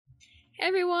Hey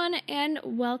everyone, and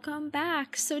welcome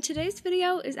back. So today's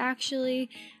video is actually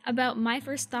about my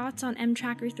first thoughts on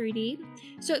mTracker 3D.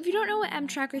 So if you don't know what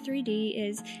mTracker 3D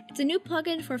is, it's a new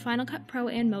plugin for Final Cut Pro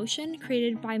and Motion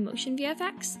created by Motion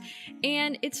VFX,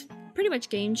 and it's pretty much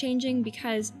game-changing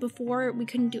because before we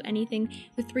couldn't do anything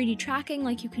with 3D tracking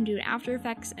like you can do in After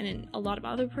Effects and in a lot of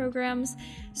other programs.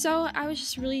 So I was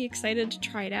just really excited to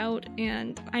try it out,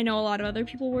 and I know a lot of other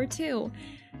people were too.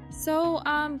 So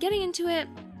getting into it,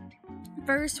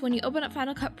 first, when you open up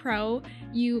Final Cut Pro,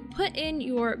 you put in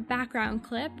your background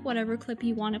clip, whatever clip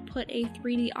you want to put a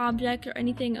 3D object or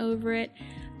anything over it,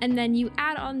 and then you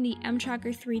add on the mTracker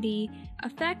 3D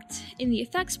effect in the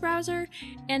effects browser,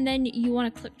 and then you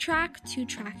want to click track to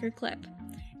track your clip.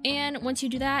 And once you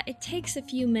do that, it takes a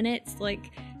few minutes,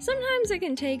 like sometimes it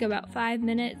can take about 5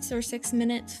 minutes or 6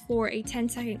 minutes for a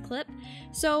 10-second clip,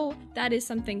 so that is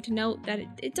something to note that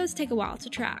it does take a while to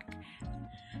track.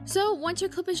 So once your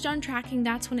clip is done tracking,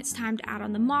 that's when it's time to add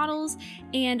on the models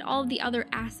and all of the other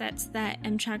assets that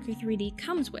mTracker 3D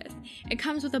comes with. It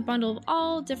comes with a bundle of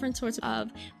all different sorts of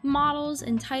models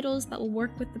and titles that will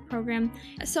work with the program.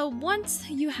 So once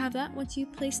you have that, once you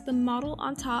place the model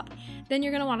on top, then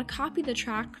you're going to want to copy the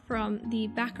track from the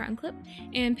background clip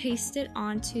and paste it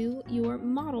onto your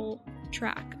model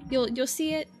track. You'll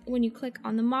see it when you click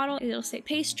on the model, it'll say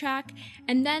paste track,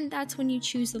 and then that's when you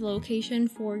choose the location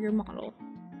for your model.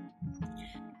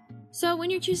 So when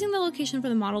you're choosing the location for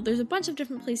the model, there's a bunch of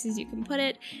different places you can put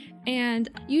it, and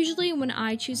usually when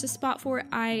I choose a spot for it,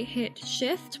 I hit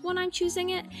shift when I'm choosing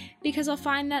it, because I'll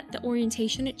find that the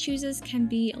orientation it chooses can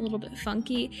be a little bit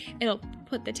funky. It'll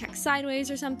put the text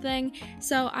sideways or something,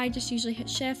 so I just usually hit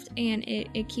shift and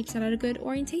it keeps it at a good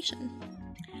orientation.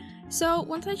 So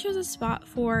once I chose a spot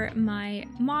for my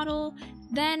model,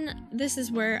 then this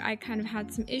is where I kind of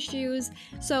had some issues.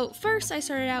 So first I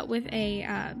started out with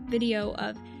a video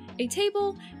of a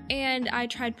table, and I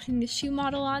tried putting the shoe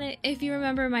model on it. If you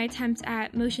remember my attempt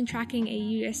at motion tracking a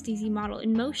USDZ model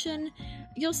in Motion,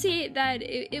 you'll see that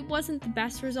it wasn't the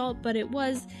best result, but it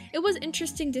was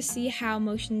interesting to see how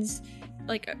Motion's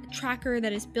like a tracker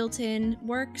that is built in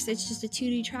works. It's just a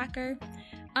 2D tracker.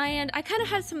 And I kind of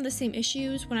had some of the same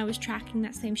issues when I was tracking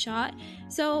that same shot,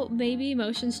 so maybe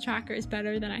Motion's tracker is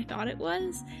better than I thought it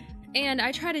was. And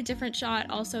I tried a different shot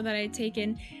also that I had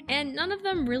taken, and none of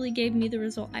them really gave me the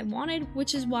result I wanted,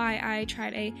 which is why I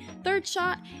tried a third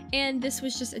shot, and this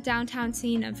was just a downtown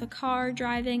scene of a car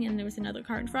driving and there was another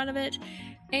car in front of it.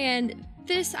 And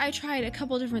this, I tried a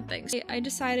couple different things. I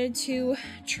decided to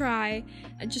try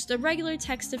just a regular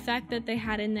text effect that they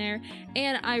had in there,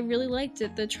 and I really liked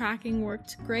it. The tracking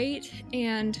worked great,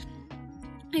 and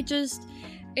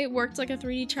it worked like a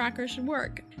 3D tracker should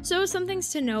work. So some things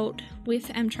to note with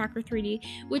mTracker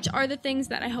 3D, which are the things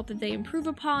that I hope that they improve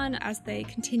upon as they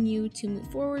continue to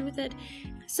move forward with it.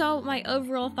 So my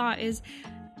overall thought is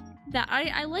that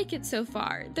I like it so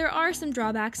far. There are some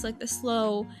drawbacks like the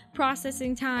slow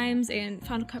processing times and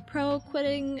Final Cut Pro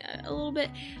quitting a little bit,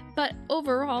 but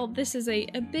overall this is a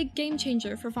big game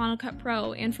changer for Final Cut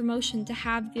Pro and for Motion to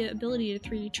have the ability to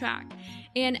 3D track.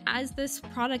 And as this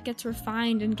product gets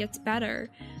refined and gets better,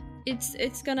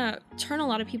 it's gonna turn a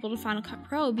lot of people to Final Cut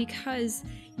Pro because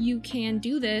you can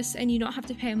do this and you don't have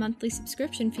to pay a monthly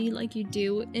subscription fee like you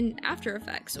do in After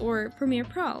Effects or Premiere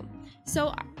Pro.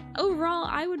 So overall,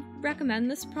 I would recommend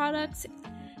this product.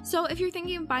 So if you're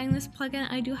thinking of buying this plugin,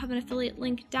 I do have an affiliate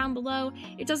link down below.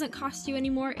 It doesn't cost you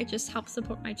anymore, it just helps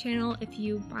support my channel if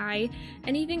you buy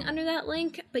anything under that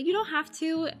link, but you don't have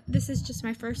to. This is just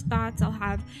my first thoughts. I'll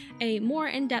have a more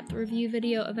in-depth review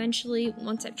video eventually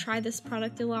once I've tried this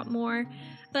product a lot more,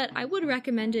 but I would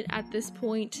recommend it at this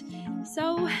point.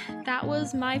 So that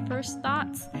was my first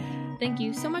thoughts. Thank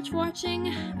you so much for watching.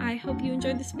 I hope you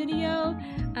enjoyed this video.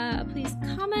 Please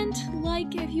comment,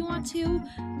 like if you want to,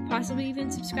 possibly even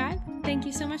subscribe. Thank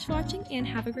you so much for watching, and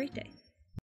have a great day.